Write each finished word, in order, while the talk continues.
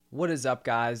What is up,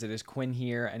 guys? It is Quinn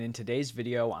here, and in today's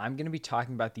video, I'm going to be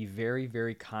talking about the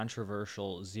very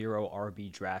controversial zero RB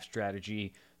draft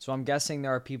strategy. So I'm guessing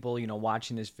there are people,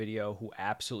 watching this video who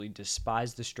absolutely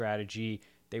despise the strategy.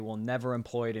 They will never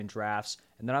employ it in drafts,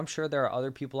 and then I'm sure there are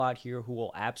other people out here who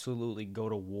will absolutely go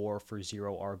to war for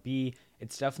zero RB.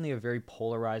 It's definitely a very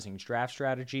polarizing draft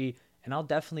strategy, and I'll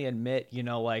definitely admit,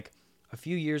 like a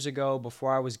few years ago,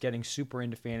 before I was getting super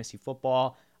into fantasy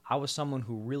football, I was someone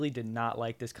who really did not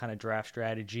like this kind of draft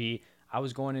strategy. I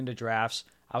was going into drafts.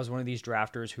 I was one of these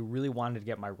drafters who really wanted to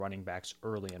get my running backs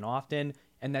early and often,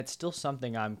 and that's still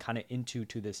something I'm kind of into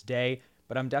to this day,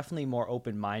 but I'm definitely more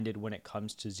open-minded when it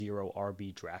comes to zero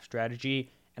RB draft strategy.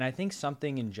 And I think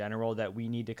something in general that we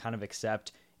need to kind of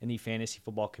accept in the fantasy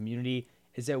football community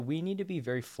is that we need to be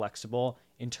very flexible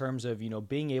in terms of,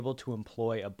 being able to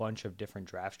employ a bunch of different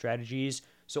draft strategies.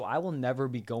 So I will never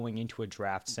be going into a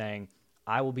draft saying,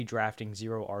 I will be drafting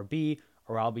zero RB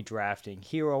or I'll be drafting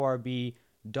hero RB,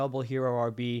 double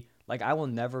hero RB. Like, I will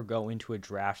never go into a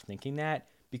draft thinking that,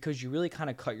 because you really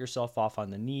kind of cut yourself off on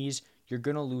the knees. You're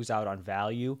going to lose out on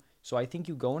value. So I think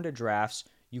you go into drafts,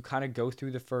 you kind of go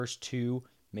through the first two,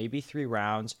 maybe three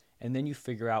rounds, and then you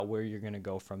figure out where you're going to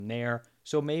go from there.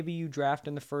 So maybe you draft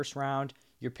in the first round,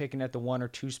 you're picking at the 1 or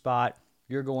 2 spot,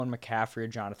 you're going McCaffrey or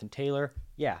Jonathan Taylor.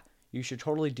 Yeah, you should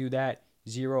totally do that.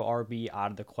 Zero RB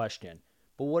out of the question.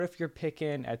 But what if you're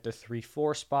picking at the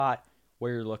 3-4 spot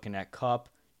where you're looking at Kupp,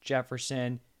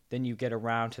 Jefferson, then you get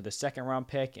around to the second round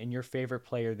pick and your favorite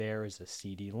player there is a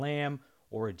CeeDee Lamb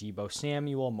or a Deebo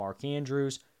Samuel, Mark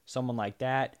Andrews, someone like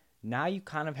that. Now you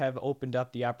kind of have opened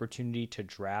up the opportunity to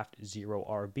draft zero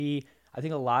RB. I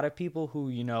think a lot of people who,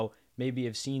 maybe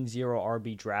have seen zero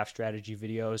RB draft strategy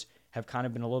videos have kind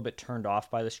of been a little bit turned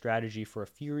off by the strategy for a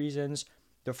few reasons.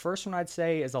 The first one I'd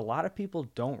say is a lot of people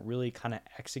don't really kind of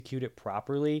execute it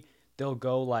properly. They'll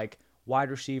go like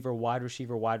wide receiver, wide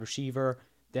receiver, wide receiver.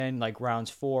 Then like rounds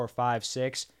 4, 5,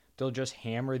 6, they'll just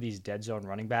hammer these dead zone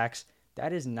running backs.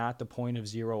 That is not the point of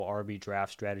zero RB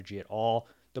draft strategy at all.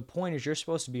 The point is you're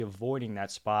supposed to be avoiding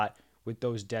that spot with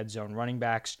those dead zone running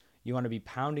backs. You want to be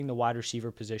pounding the wide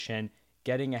receiver position,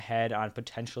 getting ahead on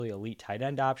potentially elite tight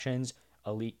end options,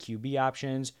 elite QB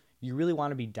options. You really want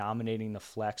to be dominating the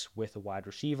flex with the wide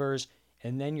receivers,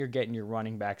 and then you're getting your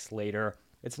running backs later.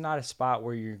 It's not a spot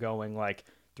where you're going like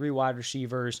three wide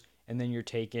receivers, and then you're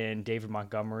taking David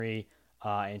Montgomery,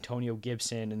 Antonio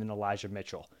Gibson, and then Elijah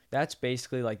Mitchell. That's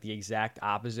basically like the exact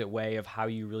opposite way of how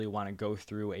you really want to go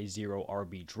through a zero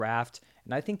RB draft.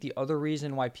 And I think the other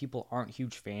reason why people aren't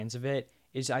huge fans of it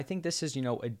is I think this is,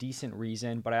 a decent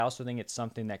reason, but I also think it's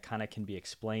something that kind of can be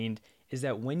explained, is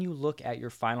that when you look at your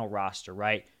final roster,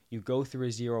 right? You go through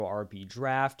a zero RB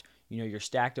draft, you're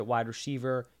stacked at wide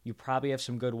receiver, you probably have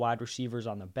some good wide receivers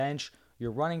on the bench.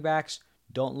 Your running backs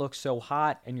don't look so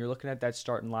hot, and you're looking at that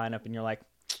starting lineup and you're like,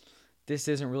 this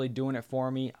isn't really doing it for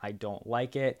me. I don't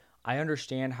like it. I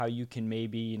understand how you can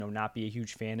maybe, not be a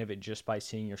huge fan of it just by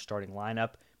seeing your starting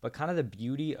lineup, but kind of the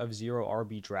beauty of zero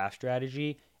RB draft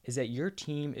strategy is that your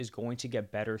team is going to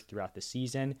get better throughout the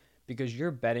season because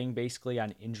you're betting basically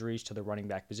on injuries to the running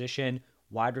back position.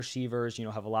 Wide receivers,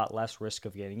 have a lot less risk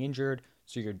of getting injured.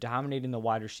 So you're dominating the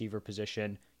wide receiver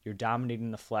position. You're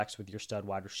dominating the flex with your stud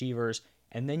wide receivers.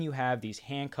 And then you have these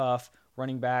handcuff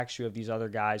running backs. You have these other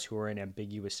guys who are in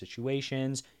ambiguous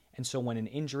situations. And so when an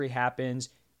injury happens,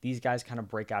 these guys kind of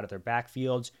break out of their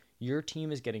backfields. Your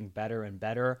team is getting better and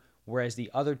better. Whereas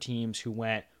the other teams who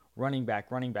went running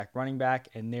back, running back, running back,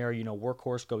 and their,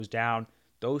 workhorse goes down,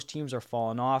 those teams are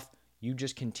falling off. You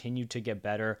just continue to get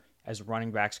better as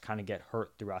running backs kind of get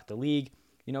hurt throughout the league.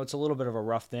 It's a little bit of a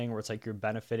rough thing where it's like you're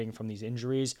benefiting from these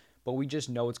injuries, but we just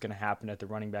know it's going to happen at the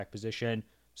running back position.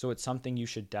 So it's something you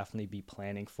should definitely be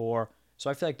planning for. So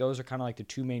I feel like those are kind of like the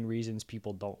two main reasons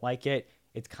people don't like it.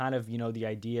 It's kind of, the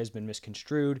idea has been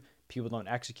misconstrued. People don't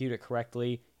execute it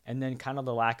correctly. And then kind of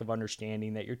the lack of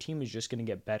understanding that your team is just going to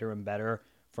get better and better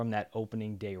from that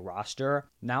opening day roster.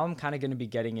 Now I'm kind of going to be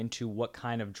getting into what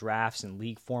kind of drafts and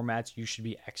league formats you should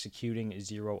be executing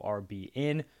zero RB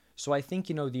in. So I think,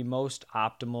 the most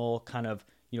optimal kind of,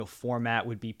 format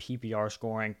would be PPR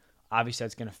scoring. Obviously,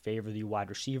 that's going to favor the wide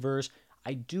receivers.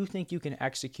 I do think you can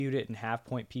execute it in half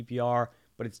point PPR,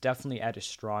 but it's definitely at its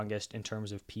strongest in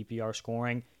terms of PPR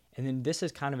scoring. And then this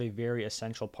is kind of a very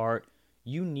essential part.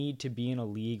 You need to be in a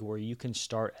league where you can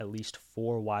start at least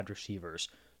 4 wide receivers.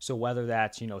 So whether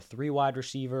that's, 3 wide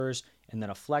receivers and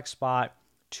then a flex spot,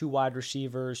 2 wide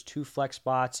receivers, 2 flex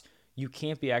spots, you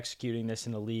can't be executing this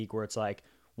in a league where it's like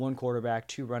 1 quarterback,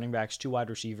 2 running backs, 2 wide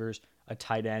receivers, a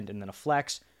tight end, and then a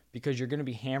flex, because you're going to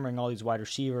be hammering all these wide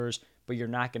receivers, but you're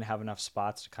not going to have enough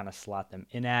spots to kind of slot them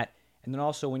in at. And then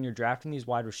also when you're drafting these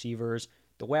wide receivers,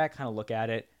 the way I kind of look at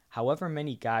it, however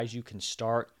many guys you can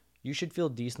start, you should feel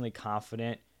decently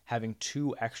confident having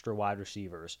 2 extra wide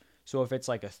receivers. So if it's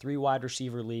like a 3 wide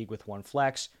receiver league with 1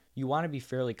 flex, you want to be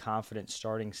fairly confident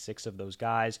starting 6 of those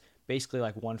guys, basically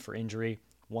like 1 for injury,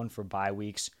 1 for bye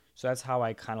weeks. So that's how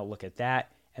I kind of look at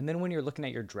that. And then when you're looking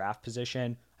at your draft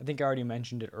position, I think I already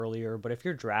mentioned it earlier, but if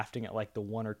you're drafting at like the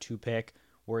 1 or 2 pick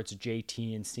where it's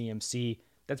JT and CMC,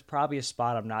 that's probably a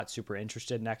spot I'm not super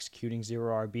interested in executing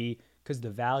 0 RB because the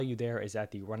value there is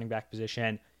at the running back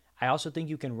position. I also think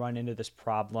you can run into this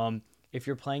problem if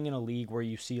you're playing in a league where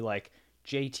you see like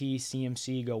JT,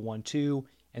 CMC go 1 2,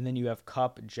 and then you have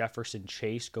Cup, Jefferson,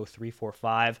 Chase go 3 4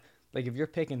 5. Like if you're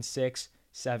picking 6,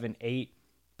 7, 8,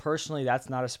 personally, that's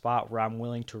not a spot where I'm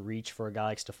willing to reach for a guy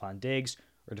like Stephon Diggs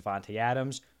or Davante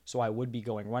Adams. So I would be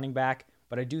going running back,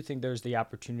 but I do think there's the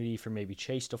opportunity for maybe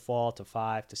Chase to fall to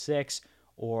 5 to 6,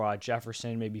 or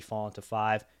Jefferson maybe falling to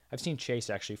 5. I've seen Chase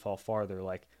actually fall farther,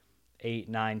 like 8,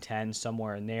 9, 10,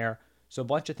 somewhere in there. So a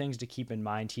bunch of things to keep in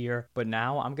mind here. But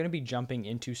now I'm going to be jumping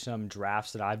into some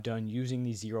drafts that I've done using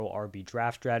the 0 RB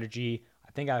draft strategy.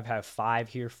 I think I have 5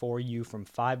 here for you from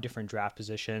 5 different draft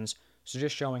positions. So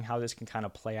just showing how this can kind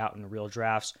of play out in real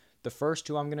drafts. The first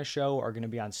 2 I'm going to show are going to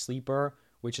be on Sleeper,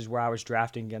 which is where I was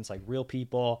drafting against like real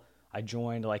people. I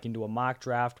joined like into a mock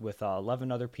draft with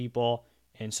 11 other people.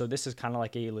 And so this is kind of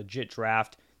like a legit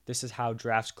draft. This is how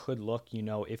drafts could look,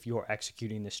 if you're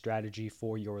executing this strategy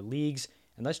for your leagues.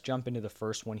 And let's jump into the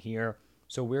first one here.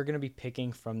 So we're going to be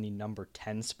picking from the number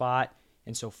 10 spot.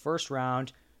 And so first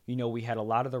round, we had a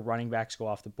lot of the running backs go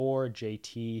off the board: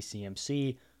 JT,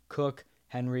 CMC, Cook,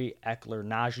 Henry, Eckler,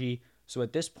 Najee. So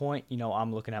at this point,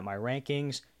 I'm looking at my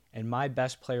rankings, and my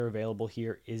best player available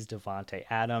here is Davante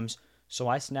Adams. So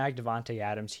I snagged Davante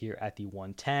Adams here at the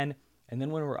 110. And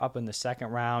then when we're up in the second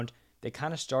round, they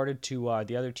kind of started to,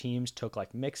 the other teams took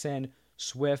like Mixon,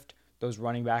 Swift, those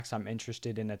running backs I'm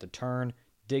interested in at the turn.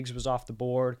 Diggs was off the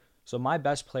board. So my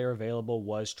best player available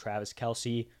was Travis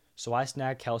Kelce. So I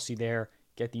snagged Kelce there,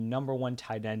 get the number 1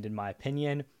 tight end in my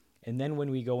opinion. And then when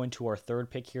we go into our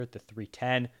third pick here at the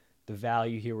 310, the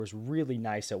value here was really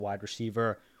nice at wide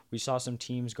receiver. We saw some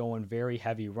teams going very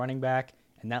heavy running back,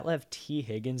 and that left T.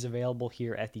 Higgins available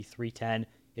here at the 310.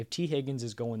 If T. Higgins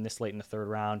is going this late in the third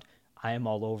round, I am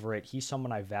all over it. He's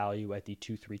someone I value at the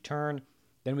 2-3 turn.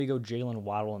 Then we go Jalen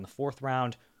Waddle in the 4th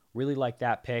round. Really like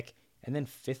that pick. And then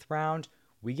 5th round,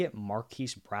 we get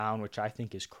Marquise Brown, which I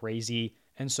think is crazy.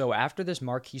 And so after this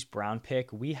Marquise Brown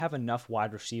pick, we have enough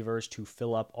wide receivers to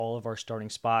fill up all of our starting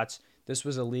spots. This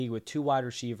was a league with 2 wide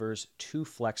receivers, 2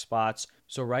 flex spots.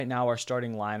 So right now our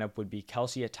starting lineup would be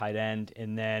Kelce at tight end,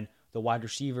 and then the wide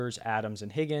receivers, Adams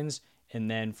and Higgins. And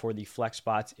then for the flex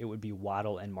spots, it would be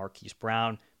Waddle and Marquise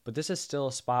Brown. But this is still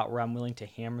a spot where I'm willing to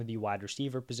hammer the wide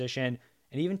receiver position.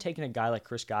 And even taking a guy like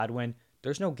Chris Godwin,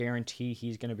 there's no guarantee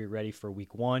he's going to be ready for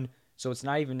week 1. So it's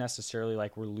not even necessarily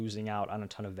like we're losing out on a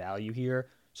ton of value here.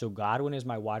 So Godwin is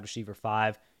my wide receiver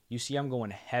 5. You see I'm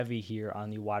going heavy here on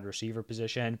the wide receiver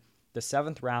position. The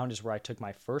 7th round is where I took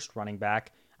my first running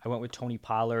back. I went with Tony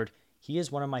Pollard. He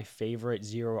is one of my favorite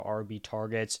 0 RB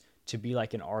targets to be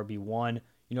like an RB1.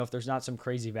 If there's not some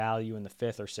crazy value in the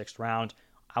 5th or 6th round,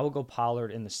 I will go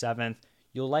Pollard in the 7th.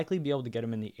 You'll likely be able to get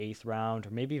him in the 8th round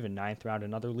or maybe even 9th round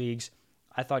in other leagues.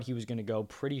 I thought he was going to go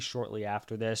pretty shortly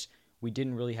after this. We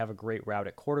didn't really have a great route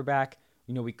at quarterback.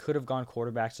 We could have gone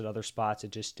quarterbacks at other spots.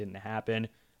 It just didn't happen.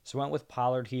 So I went with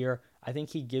Pollard here. I think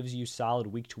he gives you solid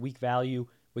week-to-week value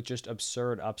with just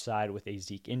absurd upside with a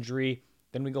Zeke injury.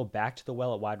 Then we go back to the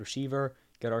well at wide receiver,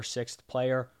 get our 6th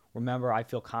player. Remember, I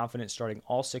feel confident starting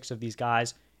all 6 of these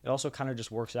guys. It also kind of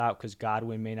just works out because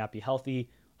Godwin may not be healthy.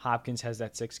 Hopkins has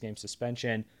that 6-game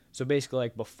suspension. So basically,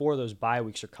 like before those bye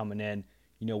weeks are coming in,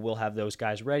 we'll have those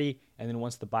guys ready. And then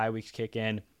once the bye weeks kick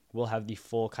in, we'll have the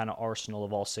full kind of arsenal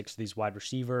of all 6 of these wide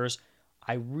receivers.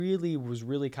 I was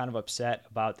really kind of upset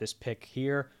about this pick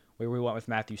here where we went with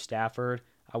Matthew Stafford.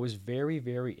 I was very,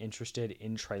 very interested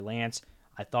in Trey Lance.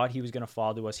 I thought he was going to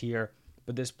fall to us here.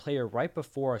 But this player right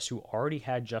before us who already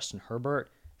had Justin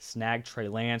Herbert snagged Trey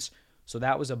Lance. So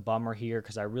that was a bummer here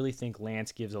because I really think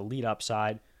Lance gives elite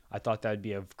upside. I thought that would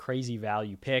be a crazy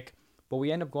value pick. But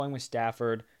we end up going with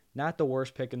Stafford. Not the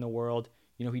worst pick in the world.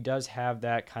 He does have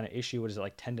that kind of issue. What is it,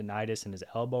 like tendonitis in his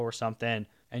elbow or something?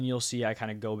 And you'll see I kind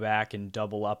of go back and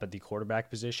double up at the quarterback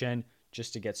position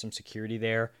just to get some security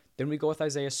there. Then we go with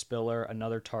Isaiah Spiller,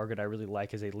 another target I really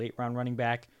like as a late round running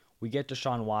back. We get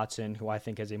Deshaun Watson, who I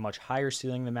think has a much higher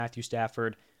ceiling than Matthew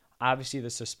Stafford. Obviously, the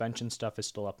suspension stuff is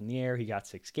still up in the air. He got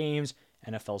 6 games.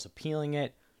 NFL's appealing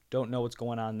it. Don't know what's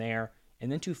going on there.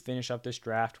 And then to finish up this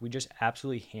draft, we just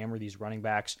absolutely hammer these running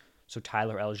backs. So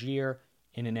Tyler Algier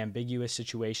in an ambiguous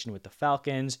situation with the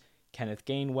Falcons, Kenneth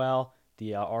Gainwell,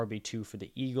 the RB2 for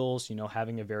the Eagles,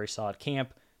 having a very solid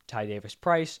camp, Ty Davis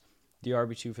Price, the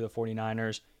RB2 for the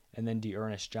 49ers, and then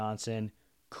D'Ernest Johnson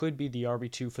could be the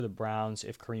RB2 for the Browns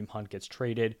if Kareem Hunt gets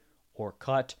traded or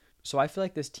cut. So I feel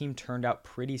like this team turned out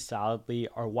pretty solidly.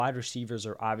 Our wide receivers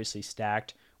are obviously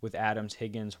stacked with Adams,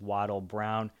 Higgins, Waddle,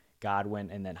 Brown, Godwin,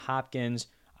 and then Hopkins.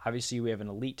 Obviously, we have an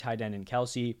elite tight end in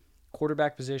Kelsey.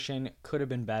 Quarterback position could have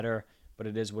been better, but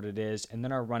it is what it is. And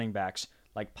then our running backs,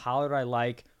 like Pollard, I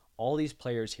like. All these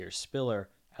players here, Spiller,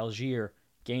 Algier,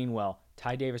 Gainwell,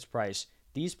 Ty Davis Price,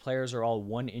 these players are all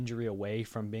one injury away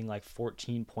from being like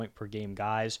 14 point per game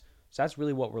guys. So that's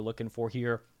really what we're looking for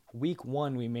here. Week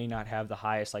 1, we may not have the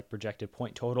highest projected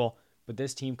point total, but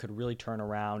this team could really turn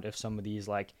around if some of these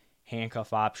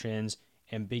handcuff options,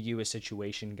 ambiguous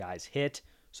situation guys hit.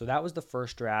 So that was the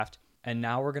first draft. And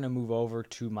now we're going to move over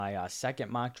to my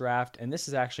second mock draft. And this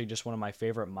is actually just one of my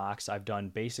favorite mocks I've done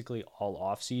basically all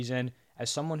off season. As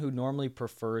someone who normally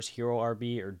prefers hero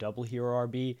RB or double hero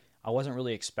RB, I wasn't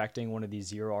really expecting one of these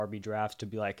zero RB drafts to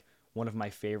be one of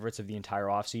my favorites of the entire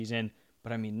offseason.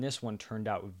 But I mean, this one turned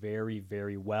out very,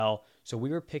 very well. So we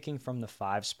were picking from the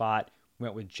 5 spot. We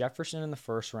went with Jefferson in the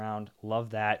first round. Love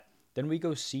that. Then we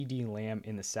go CD Lamb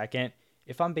in the second.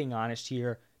 If I'm being honest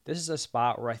here, this is a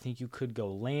spot where I think you could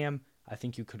go Lamb. I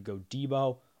think you could go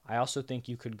Debo. I also think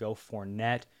you could go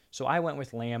Fournette. So I went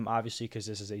with Lamb, obviously, because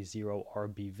this is a zero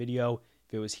RB video.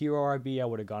 If it was hero RB, I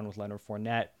would have gone with Leonard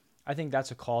Fournette. I think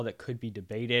that's a call that could be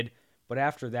debated. But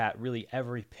after that, really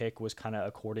every pick was kind of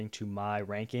according to my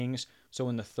rankings. So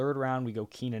in the third round, we go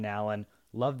Keenan Allen.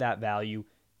 Love that value.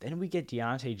 Then we get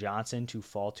Deontay Johnson to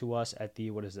fall to us at the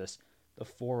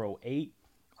 408.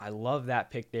 I love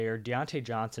that pick there. Deontay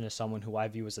Johnson is someone who I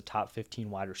view as a top 15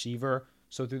 wide receiver.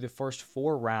 So through the first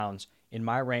 4 rounds in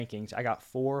my rankings, I got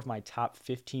 4 of my top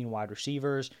 15 wide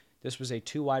receivers. This was a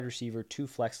 2 wide receiver, 2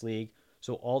 flex league.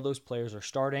 So all those players are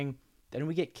starting. Then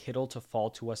we get Kittle to fall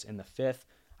to us in the 5th.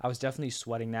 I was definitely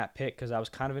sweating that pick because I was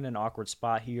kind of in an awkward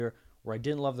spot here where I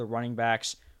didn't love the running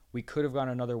backs. We could have gone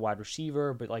another wide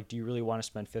receiver, but do you really want to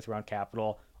spend 5th round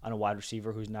capital on a wide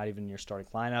receiver who's not even in your starting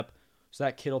lineup? So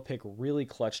that Kittle pick really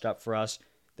clutched up for us.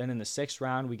 Then in the 6th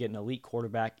round, we get an elite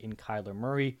quarterback in Kyler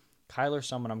Murray. Kyler's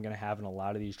someone I'm going to have in a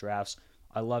lot of these drafts.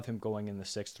 I love him going in the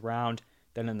 6th round.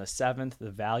 Then in the 7th,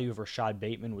 the value of Rashad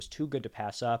Bateman was too good to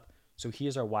pass up. So he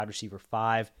is our wide receiver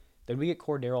 5. Then we get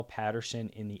Cordero Patterson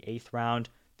in the 8th round.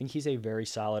 I think he's a very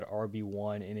solid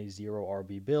RB1 in a zero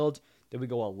RB build. Then we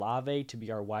go Olave to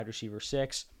be our wide receiver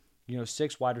 6.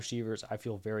 6 wide receivers I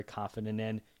feel very confident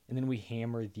in. And then we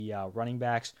hammer the running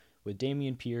backs with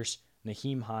Dameon Pierce,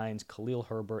 Nyheim Hines, Khalil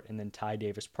Herbert, and then Ty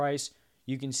Davis Price.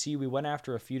 You can see we went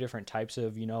after a few different types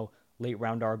of, late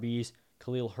round RBs.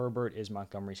 Khalil Herbert is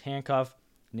Montgomery's handcuff.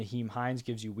 Nyheim Hines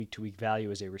gives you week-to-week value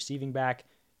as a receiving back.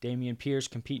 Dameon Pierce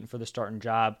competing for the starting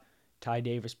job. Ty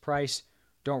Davis Price,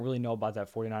 don't really know about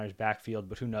that 49ers backfield,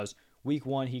 but who knows. Week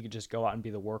 1, he could just go out and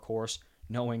be the workhorse,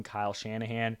 knowing Kyle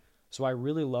Shanahan. So I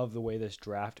really love the way this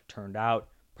draft turned out.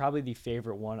 Probably the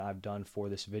favorite one I've done for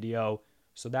this video.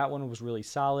 So that one was really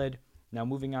solid. Now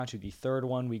moving on to the third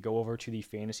one, we go over to the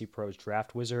Fantasy Pros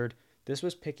Draft Wizard. This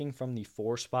was picking from the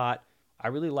 4 spot. I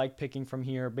really like picking from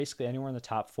here, basically anywhere in the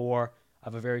top 4. I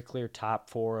have a very clear top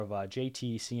 4 of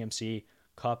JT, CMC,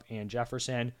 Kupp, and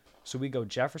Jefferson. So we go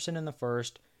Jefferson in the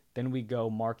first, then we go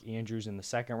Mark Andrews in the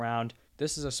second round.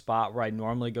 This is a spot where I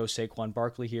normally go Saquon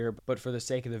Barkley here, but for the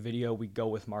sake of the video, we go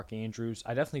with Mark Andrews.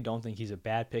 I definitely don't think he's a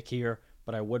bad pick here,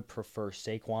 but I would prefer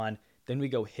Saquon. Then we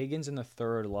go Higgins in the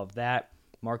third, love that.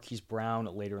 Marquise Brown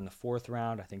later in the 4th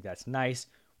round, I think that's nice.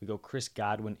 We go Chris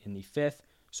Godwin in the 5th.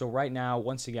 So right now,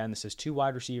 once again, this is 2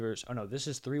 wide receivers. Oh no, this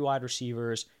is 3 wide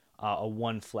receivers, a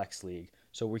 1 flex league.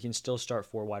 So we can still start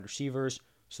 4 wide receivers.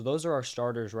 So those are our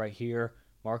starters right here.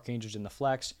 Mark Andrews in the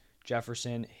flex,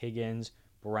 Jefferson, Higgins,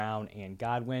 Brown, and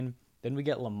Godwin. Then we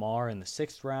get Lamar in the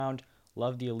 6th round.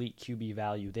 Love the elite QB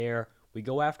value there. We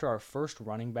go after our first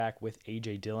running back with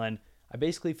A.J. Dillon. I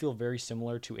basically feel very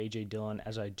similar to A.J. Dillon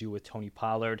as I do with Tony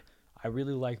Pollard. I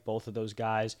really like both of those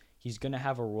guys. He's going to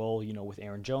have a role, with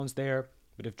Aaron Jones there.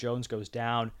 But if Jones goes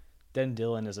down, then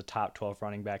Dillon is a top 12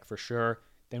 running back for sure.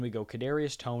 Then we go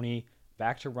Kadarius Toney,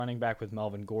 back to running back with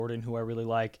Melvin Gordon, who I really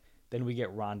like. Then we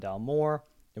get Rondale Moore.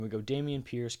 Then we go Dameon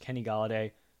Pierce, Kenny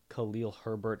Golladay, Khalil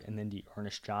Herbert, and then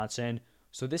D'Ernest Johnson.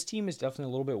 So this team is definitely a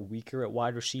little bit weaker at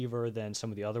wide receiver than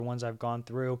some of the other ones I've gone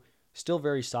through. Still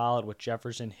very solid with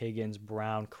Jefferson, Higgins,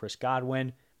 Brown, Chris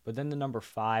Godwin. But then the number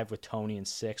 5 with Toney and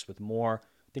 6 with Moore,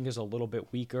 I think is a little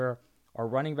bit weaker. Our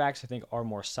running backs, I think, are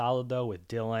more solid, though, with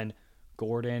Dillon,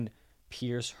 Gordon,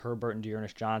 Pierce, Herbert, and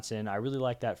Dearness Johnson. I really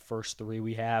like that first three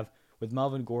we have with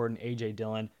Melvin Gordon, A.J.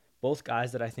 Dillon, both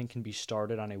guys that I think can be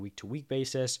started on a week-to-week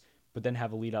basis, but then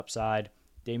have elite upside.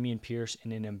 Dameon Pierce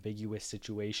in an ambiguous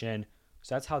situation.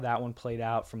 So that's how that one played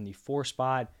out from the 4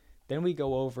 spot. Then we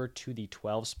go over to the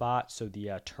 12 spot, so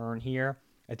the turn here.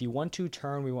 At the 1-2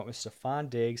 turn, we went with Stefon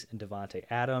Diggs and Davante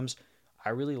Adams. I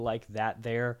really like that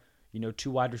there. You know,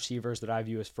 2 wide receivers that I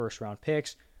view as first-round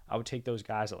picks. I would take those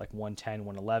guys at like 110,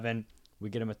 111. We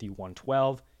get them at the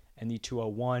 112 and the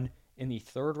 201. In the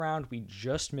 3rd round, we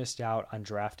just missed out on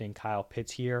drafting Kyle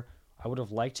Pitts here. I would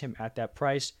have liked him at that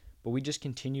price, but we just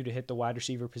continue to hit the wide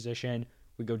receiver position.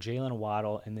 We go Jalen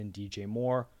Waddle and then DJ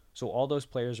Moore. So all those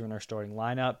players are in our starting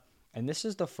lineup. And this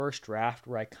is the first draft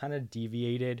where I kind of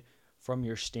deviated from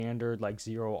your standard like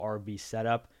 0 RB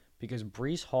setup because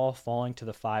Breece Hall falling to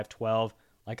the 512,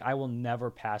 like I will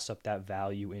never pass up that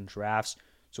value in drafts.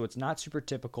 So it's not super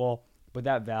typical, but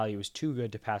that value is too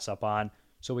good to pass up on.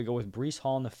 So we go with Breece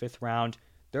Hall in the 5th round.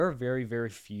 There are very, very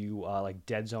few like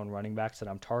dead zone running backs that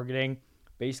I'm targeting.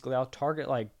 Basically, I'll target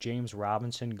like James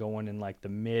Robinson going in like the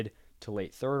mid to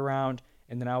late 3rd round,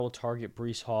 and then I will target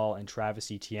Breece Hall and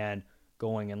Travis Etienne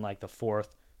going in like the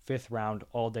 4th, 5th round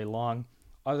all day long.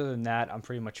 Other than that, I'm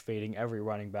pretty much fading every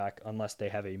running back unless they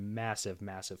have a massive,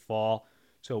 massive fall.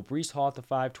 So Breece Hall at the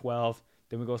 512.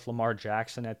 Then we go with Lamar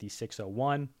Jackson at the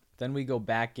 601. Then we go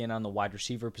back in on the wide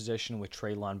receiver position with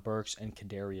Treylon Burks and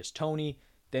Kadarius Toney.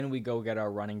 Then we go get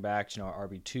our running backs, you know, our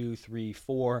RB2, 3,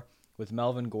 4 with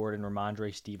Melvin Gordon,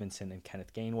 Ramondre Stevenson, and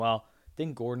Kenneth Gainwell.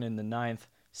 Then Gordon in the 9th,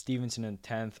 Stevenson in the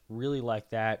 10th. Really like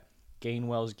that.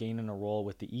 Gainwell's gaining a role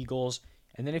with the Eagles.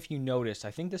 And then if you notice,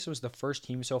 I think this was the first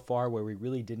team so far where we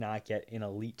really did not get an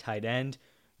elite tight end.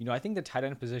 You know, I think the tight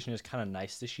end position is kind of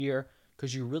nice this year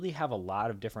because you really have a lot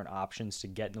of different options to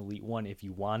get an elite one if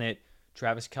you want it.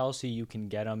 Travis Kelce, you can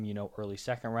get him, you know, early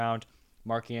 2nd round.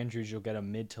 Mark Andrews, you'll get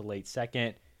him mid to late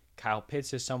 2nd. Kyle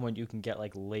Pitts is someone you can get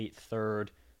like late 3rd,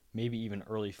 maybe even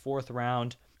early 4th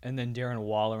round. And then Darren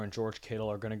Waller and George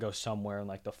Kittle are going to go somewhere in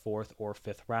like the 4th or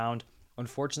 5th round.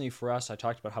 Unfortunately for us, I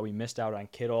talked about how we missed out on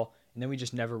Kittle, and then we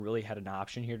just never really had an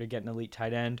option here to get an elite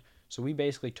tight end. So we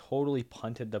basically totally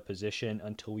punted the position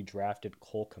until we drafted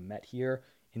Cole Kmet here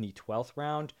in the 12th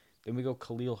round. Then we go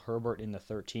Khalil Herbert in the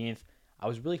 13th. I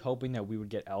was really hoping that we would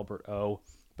get Albert O,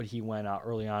 but he went out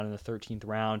early on in the 13th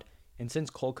round. And since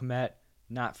Cole Kmet,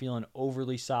 not feeling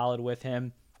overly solid with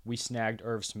him, we snagged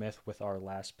Irv Smith with our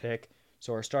last pick.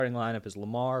 So our starting lineup is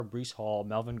Lamar, Breece Hall,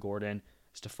 Melvin Gordon,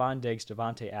 Stefon Diggs,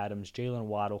 Davante Adams, Jalen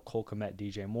Waddle, Cole Kmet,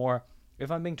 DJ Moore.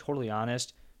 If I'm being totally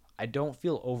honest, I don't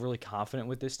feel overly confident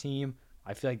with this team.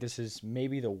 I feel like this is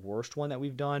maybe the worst one that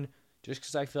we've done just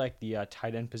because I feel like the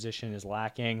tight end position is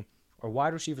lacking. Our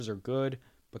wide receivers are good,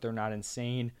 but they're not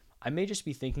insane. I may just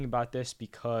be thinking about this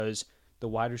because the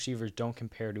wide receivers don't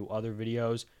compare to other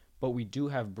videos, but we do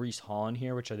have Breece Hall in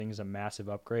here, which I think is a massive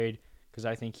upgrade because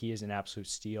I think he is an absolute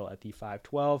steal at the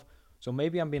 512. So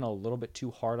maybe I'm being a little bit too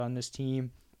hard on this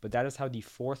team, but that is how the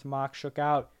 4th mock shook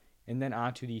out. And then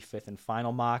on to the 5th and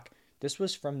final mock. This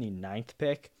was from the 9th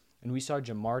pick, and we saw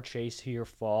Jamar Chase here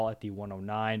fall at the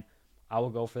 109. I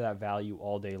will go for that value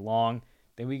all day long.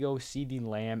 Then we go CeeDee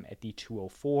Lamb at the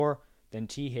 204. Then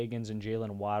T. Higgins and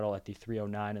Jalen Waddle at the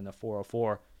 309 and the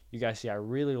 404. You guys see, I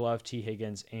really love T.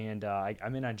 Higgins, and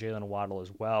I'm in on Jalen Waddle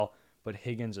as well, but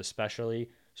Higgins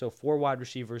especially. So 4 wide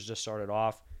receivers just started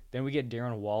off. Then we get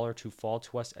Darren Waller to fall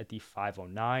to us at the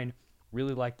 509.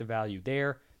 Really like the value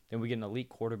there. Then we get an elite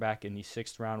quarterback in the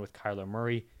 6th round with Kyler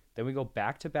Murray. Then we go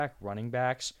back-to-back running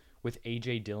backs with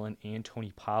A.J. Dillon and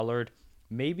Tony Pollard.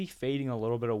 Maybe fading a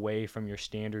little bit away from your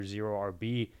standard 0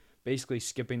 RB, basically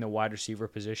skipping the wide receiver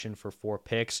position for 4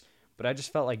 picks. But I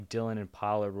just felt like Dillon and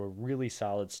Pollard were really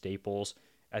solid staples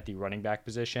at the running back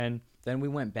position. Then we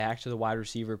went back to the wide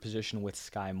receiver position with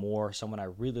Sky Moore, someone I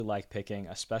really like picking,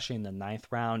 especially in the 9th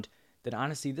round. Then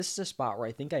honestly, this is a spot where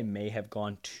I think I may have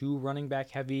gone too running back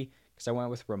heavy because I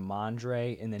went with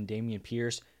Ramondre and then Dameon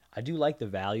Pierce. I do like the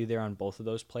value there on both of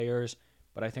those players,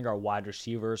 but I think our wide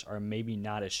receivers are maybe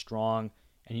not as strong.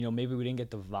 And, you know, maybe we didn't get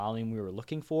the volume we were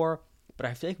looking for, but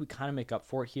I feel like we kind of make up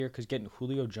for it here because getting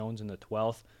Julio Jones in the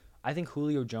 12th, I think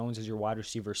Julio Jones is your wide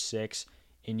receiver 6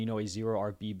 in, you know, a 0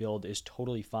 RB build is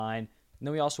totally fine. And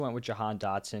then we also went with Jahan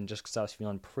Dotson just because I was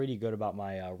feeling pretty good about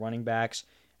my running backs.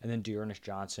 And then Dearness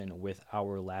Johnson with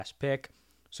our last pick.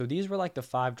 So these were like the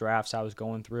 5 drafts I was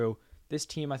going through. This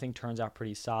team I think turns out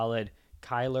pretty solid.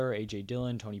 Kyler, A.J.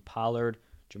 Dillon, Tony Pollard,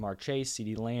 Jamar Chase,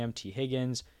 CeeDee Lamb, T.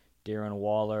 Higgins, Darren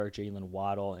Waller, Jalen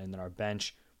Waddle, and then our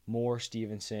bench, Moore,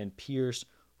 Stevenson, Pierce,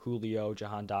 Julio,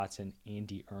 Jahan Dotson, and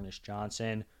Dearness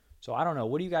Johnson. So I don't know.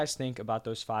 What do you guys think about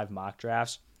those 5 mock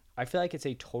drafts? I feel like it's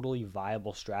a totally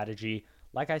viable strategy.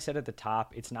 Like I said at the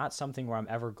top, it's not something where I'm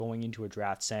ever going into a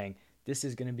draft saying this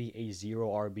is going to be a 0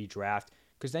 RB draft,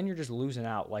 because then you're just losing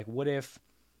out. Like, what if,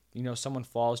 someone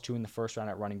falls to in the first round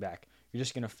at running back? You're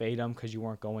just going to fade them because you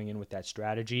weren't going in with that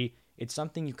strategy. It's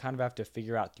something you kind of have to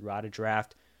figure out throughout a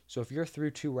draft. So if you're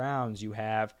through 2 rounds, you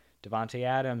have Devontae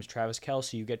Adams, Travis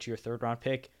Kelce, you get to your third round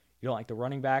pick, you don't like the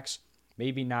running backs,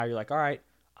 maybe now you're like, all right,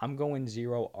 I'm going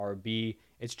 0 RB.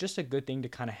 It's just a good thing to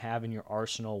kind of have in your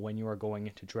arsenal when you are going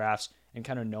into drafts and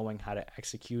kind of knowing how to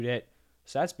execute it.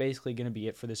 So that's basically going to be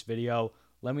it for this video.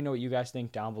 Let me know what you guys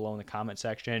think down below in the comment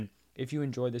section. If you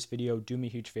enjoyed this video, do me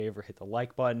a huge favor, hit the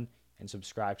like button and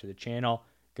subscribe to the channel.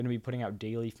 Going to be putting out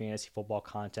daily fantasy football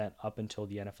content up until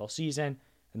the NFL season,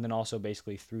 and then also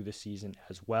basically through the season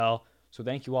as well. So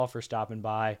thank you all for stopping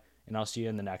by, and I'll see you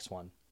in the next one.